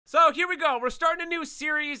So here we go. We're starting a new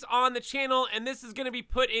series on the channel, and this is going to be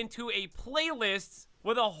put into a playlist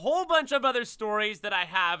with a whole bunch of other stories that I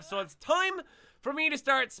have. So it's time for me to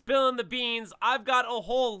start spilling the beans. I've got a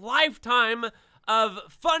whole lifetime of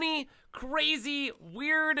funny, crazy,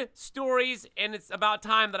 weird stories, and it's about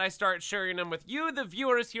time that I start sharing them with you, the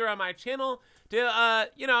viewers here on my channel, to,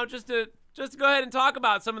 just to go ahead and talk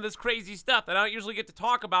about some of this crazy stuff that I don't usually get to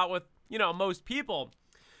talk about with, most people.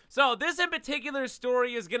 So this in particular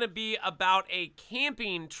story is going to be about a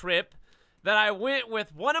camping trip that I went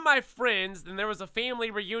with one of my friends, and there was a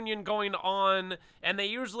family reunion going on, and they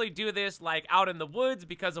usually do this like out in the woods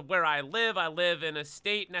because of where I live. I live in a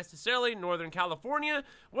state, necessarily Northern California,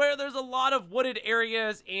 where there's a lot of wooded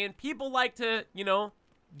areas, and people like to,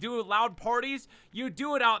 do loud parties. You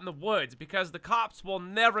do it out in the woods because the cops will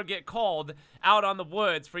never get called out on the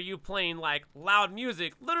woods for you playing like loud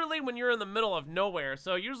music, literally when you're in the middle of nowhere.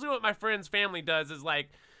 So usually what my friend's family does is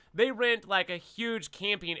like, they rent like a huge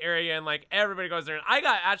camping area and like everybody goes there. And I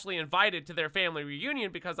got actually invited to their family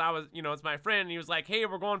reunion because I was, it's my friend, and he was like, hey,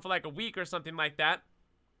 we're going for like a week or something like that.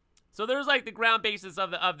 So there's like the ground basis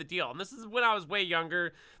of the deal. And this is when I was way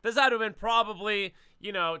younger. This had to have been probably,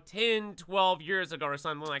 10, 12 years ago or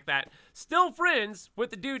something like that. Still friends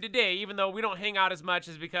with the dude today, even though we don't hang out as much,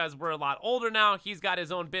 is because we're a lot older now. He's got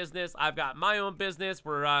his own business. I've got my own business.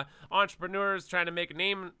 We're entrepreneurs trying to make a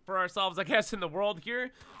name for ourselves, I guess, in the world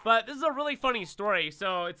here. But this is a really funny story.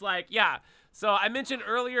 So it's like, yeah. So I mentioned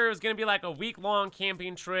earlier it was going to be like a week-long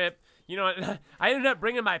camping trip. I ended up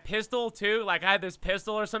bringing my pistol too. Like I had this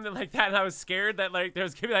pistol or something like that, and I was scared that like there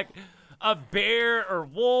was gonna be like a bear or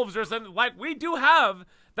wolves or something. Like we do have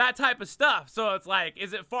that type of stuff. So it's like,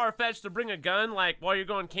 is it far-fetched to bring a gun like while you're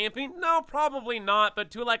going camping? No, probably not.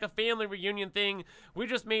 But to like a family reunion thing, we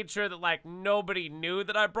just made sure that like nobody knew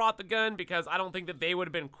that I brought the gun, because I don't think that they would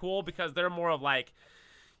have been cool, because they're more of like,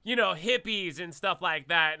 hippies and stuff like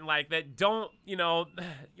that, and like that don't,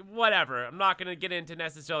 whatever. I'm not gonna get into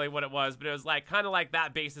necessarily what it was, but it was like kind of like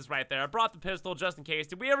that basis right there. I brought the pistol just in case.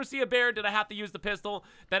 Did we ever see a bear? Did I have to use the pistol?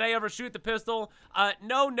 Did I ever shoot the pistol?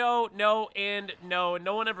 No, and no.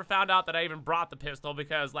 No one ever found out that I even brought the pistol,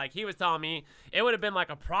 because like he was telling me it would have been like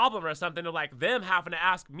a problem or something to like them having to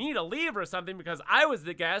ask me to leave or something because I was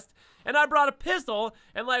the guest and I brought a pistol,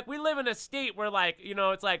 and like we live in a state where like,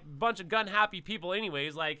 it's like a bunch of gun happy people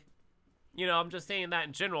anyways. Like, I'm just saying that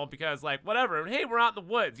in general because, like, whatever. Hey, we're out in the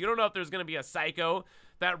woods. You don't know if there's going to be a psycho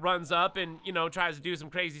that runs up and, tries to do some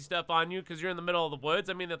crazy stuff on you because you're in the middle of the woods.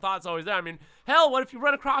 I mean, the thought's always there. I mean, hell, what if you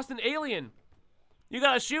run across an alien? You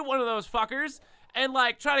got to shoot one of those fuckers and,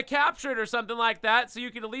 like, try to capture it or something like that so you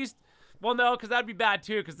can at least... Well, no, because that'd be bad,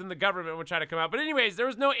 too, because then the government would try to come out. But anyways, there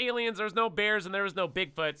was no aliens, there was no bears, and there was no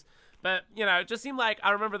Bigfoots. But, it just seemed like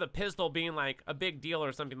I remember the pistol being, like, a big deal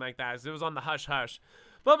or something like that. It was on the hush-hush.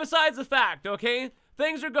 But besides the fact, okay,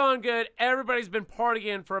 things are going good. Everybody's been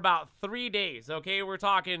partying for about 3 days, okay? We're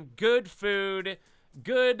talking good food,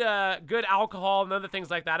 good alcohol, and other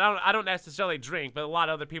things like that. I don't necessarily drink, but a lot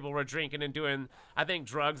of other people were drinking and doing, I think,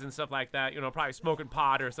 drugs and stuff like that. Probably smoking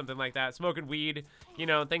pot or something like that, smoking weed,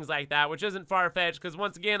 things like that, which isn't far-fetched because,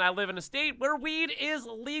 once again, I live in a state where weed is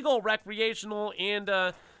legal, recreational,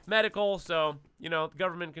 and medical. So, the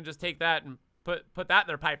government can just take that and put that in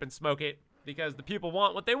their pipe and smoke it. Because the people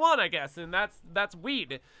want what they want, I guess, and that's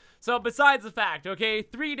weed. So besides the fact, okay,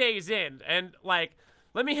 3 days in, and like,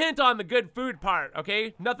 let me hint on the good food part,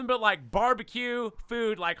 okay? Nothing but like barbecue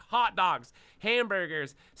food, like hot dogs,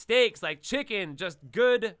 hamburgers, steaks, like chicken, just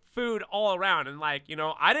good food all around. And like,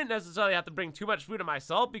 I didn't necessarily have to bring too much food to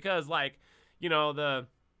myself because like, the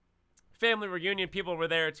family reunion people were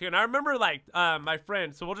there too. And I remember like my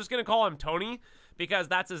friend, so we're just gonna call him Tony, because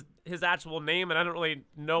that's his actual name, and I don't really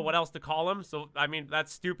know what else to call him. So, I mean,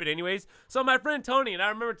 that's stupid anyways. So my friend Tony, and I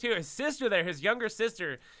remember too, his sister there, his younger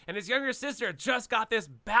sister, and his younger sister just got this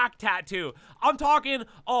back tattoo. I'm talking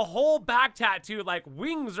a whole back tattoo, like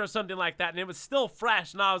wings or something like that, and it was still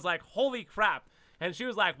fresh, and I was like, holy crap. And she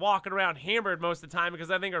was like walking around hammered most of the time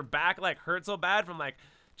because I think her back like hurt so bad from like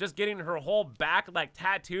just getting her whole back like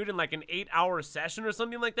tattooed in like an 8-hour session or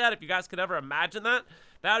something like that. If you guys could ever imagine that,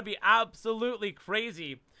 that would be absolutely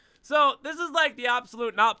crazy. So this is like the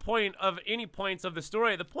absolute not point of any points of the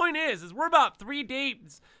story. The point is we're about 3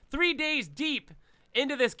 days deep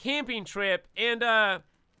into this camping trip, and I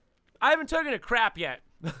haven't taken a crap yet.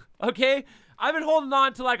 Okay, I've been holding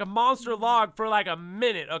on to like a monster log for like a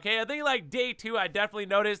minute. Okay, I think like day 2 I definitely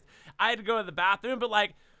noticed I had to go to the bathroom, but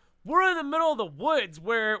like, we're in the middle of the woods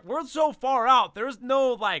where we're so far out. There's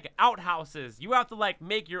no like outhouses. You have to like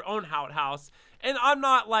make your own outhouse. And I'm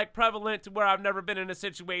not like prevalent to where I've never been in a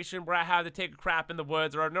situation where I had to take a crap in the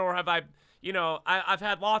woods, or nor have I, you know, I've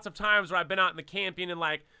had lots of times where I've been out in the camping and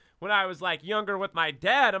like when I was like younger with my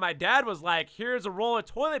dad, and my dad was like, here's a roll of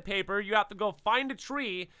toilet paper. You have to go find a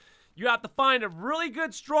tree. You have to find a really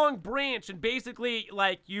good strong branch, and basically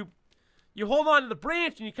like you hold on to the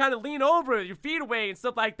branch and you kind of lean over it, your feet away and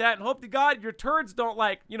stuff like that, and hope to God your turds don't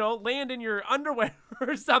like, you know, land in your underwear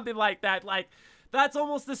or something like that. Like, that's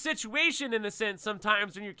almost the situation in a sense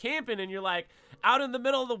sometimes when you're camping and you're like out in the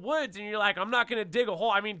middle of the woods and you're like, I'm not going to dig a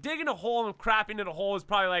hole. I mean, digging a hole and crapping in a hole is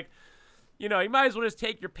probably like, you know, you might as well just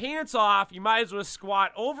take your pants off. You might as well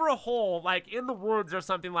squat over a hole, like in the woods or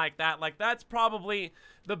something like that. Like, that's probably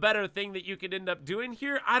the better thing that you could end up doing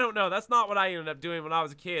here. I don't know. That's not what I ended up doing when I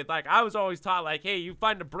was a kid. Like, I was always taught, like, hey, you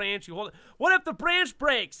find a branch, you hold it. What if the branch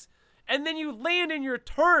breaks and then you land in your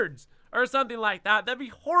turds or something like that? That'd be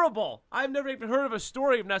horrible. I've never even heard of a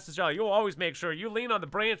story of necessarily. You'll always make sure you lean on the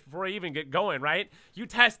branch before you even get going, right? You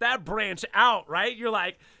test that branch out, right? You're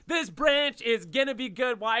like, this branch is gonna be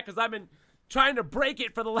good. Why? Because I've been trying to break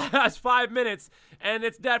it for the last 5 minutes, and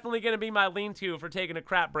it's definitely going to be my lean-to for taking a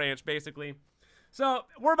crap branch, basically. So,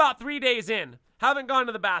 we're about 3 days in. Haven't gone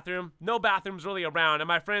to the bathroom. No bathrooms really around. And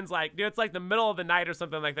my friend's like, dude, it's like the middle of the night or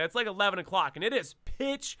something like that. It's like 11 o'clock, and it is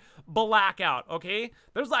pitch black out, okay?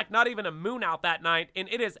 There's like not even a moon out that night, and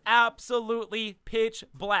it is absolutely pitch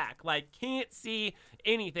black. Like, can't see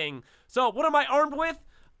anything. So, what am I armed with?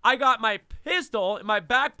 I got my pistol in my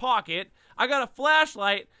back pocket. I got a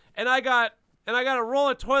flashlight, and I got a roll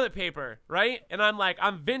of toilet paper, right? And I'm like,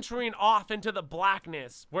 I'm venturing off into the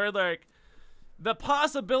blackness where like the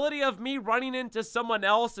possibility of me running into someone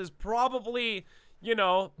else is probably, you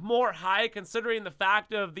know, more high considering the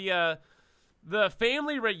fact of the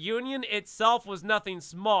family reunion itself was nothing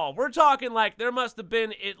small. We're talking like there must have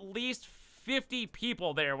been at least 50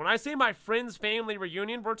 people there. When I say my friend's family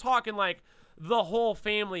reunion, we're talking like the whole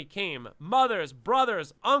family came. Mothers,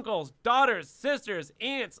 brothers, uncles, daughters, sisters,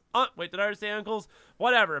 aunts, wait, did I say uncles?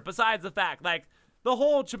 Whatever, besides the fact, like, the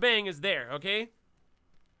whole shebang is there, okay?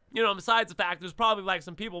 You know, besides the fact, there's probably, like,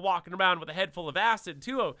 some people walking around with a head full of acid,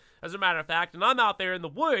 too, as a matter of fact, and I'm out there in the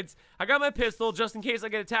woods. I got my pistol just in case I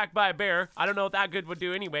get attacked by a bear. I don't know what that good would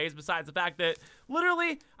do anyways, besides the fact that,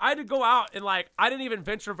 literally, I had to go out and, like, I didn't even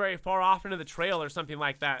venture very far off into the trail or something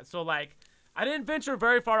like that, so, like, I didn't venture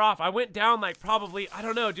very far off. I went down like probably, I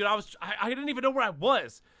don't know, dude, I didn't even know where I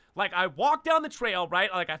was. Like, I walked down the trail,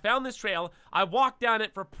 right? Like, I found this trail. I walked down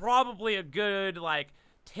it for probably a good, like,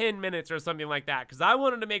 10 minutes or something like that. Because I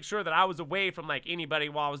wanted to make sure that I was away from, like, anybody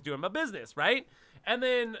while I was doing my business, right? And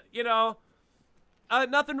then, you know,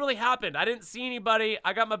 nothing really happened. I didn't see anybody.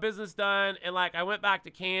 I got my business done. And, like, I went back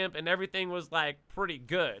to camp and everything was, like, pretty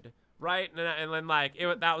good. Right? And then, like,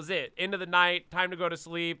 that was it. End of the night, time to go to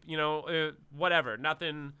sleep, you know, whatever.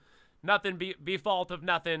 Nothing be fault of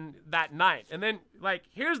nothing that night. And then, like,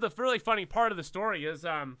 here's the really funny part of the story is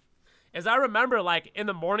I remember, like, in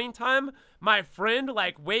the morning time, my friend,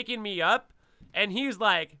 like, waking me up, and he's,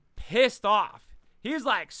 like, pissed off. He's,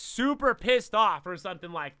 like, super pissed off or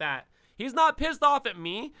something like that. He's not pissed off at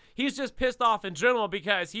me. He's just pissed off in general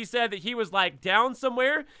because he said that he was, like, down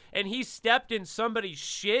somewhere, and he stepped in somebody's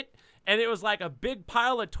shit, and it was like a big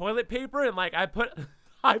pile of toilet paper, and like I put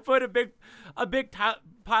a big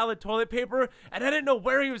pile of toilet paper, and I didn't know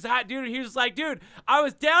where he was at, dude. He was like, dude, I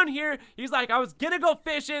was down here. He's like, I was gonna go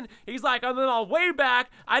fishing. He's like, and then on the way back,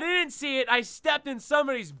 I didn't see it. I stepped in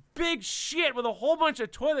somebody's big shit with a whole bunch of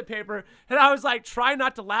toilet paper, and I was like, trying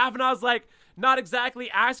not to laugh, and I was like, not exactly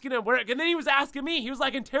asking him where, and then he was asking me. He was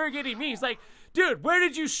like interrogating me. He's like, dude, where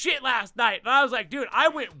did you shit last night? And I was like, dude, I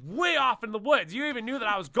went way off in the woods. You even knew that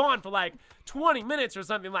I was gone for like 20 minutes or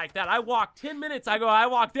something like that. I walked 10 minutes. I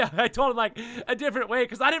walked out. I told him like a different way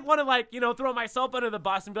because I didn't want to like, you know, throw myself under the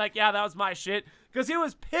bus and be like, yeah, that was my shit. Because he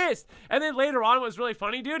was pissed. And then later on, what was really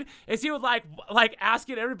funny, dude, is he would like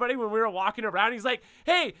asking everybody when we were walking around. He's like,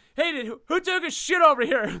 hey, who took a shit over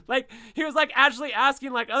here? Like, he was like actually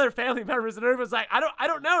asking like other family members, and everyone's like, I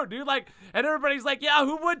don't know, dude. Like, and everybody's like, yeah,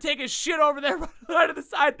 who would take a shit over there right to the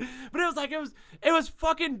side? But it was like, it was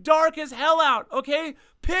fucking dark as hell out, okay?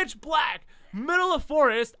 Pitch black. Middle of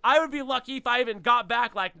forest. I would be lucky if I even got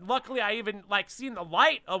back. Like, luckily I even like seen the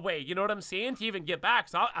light away, you know what I'm saying, to even get back.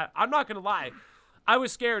 So I'm not gonna lie, I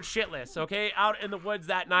was scared shitless, okay, out in the woods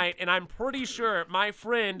that night, and I'm pretty sure my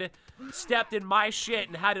friend stepped in my shit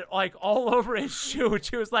and had it like all over his shoe, which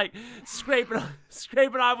he was like scraping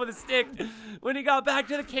off with a stick when he got back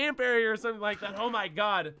to the camp area or something like that. Oh my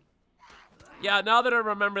god. Yeah, now that I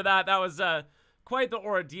remember that, that was quite the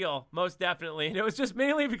ordeal, most definitely. And it was just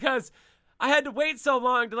mainly because I had to wait so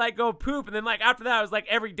long to like go poop, and then like after that I was like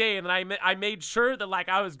every day, and then I made sure that like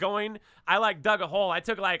I was going. I like dug a hole. I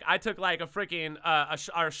took like a freaking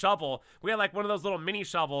our shovel. We had like one of those little mini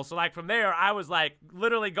shovels. So like from there I was like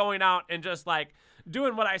literally going out and just like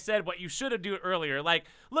doing what I said, what you should have done earlier. Like,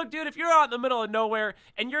 look, dude, if you're out in the middle of nowhere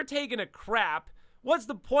and you're taking a crap, what's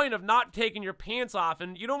the point of not taking your pants off?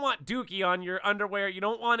 And you don't want dookie on your underwear. You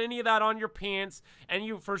don't want any of that on your pants. And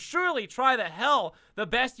you for surely try the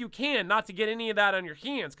best you can not to get any of that on your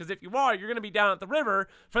hands. Because if you are, you're going to be down at the river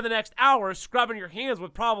for the next hour scrubbing your hands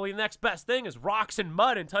with probably the next best thing is rocks and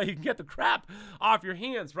mud until you can get the crap off your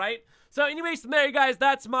hands, right? So anyways, from there, you guys,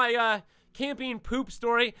 that's my camping poop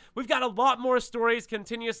story. We've got a lot more stories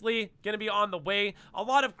continuously going to be on the way. A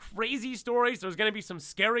lot of crazy stories. There's going to be some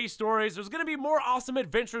scary stories. There's going to be more awesome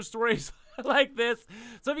adventure stories like this.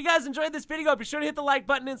 So if you guys enjoyed this video, be sure to hit the like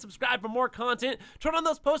button and subscribe for more content. Turn on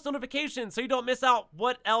those post notifications so you don't miss out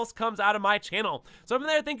what else comes out of my channel. So from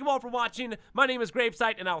there, thank you all for watching. My name is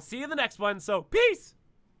GRAVESIGHT, and I'll see you in the next one. So peace!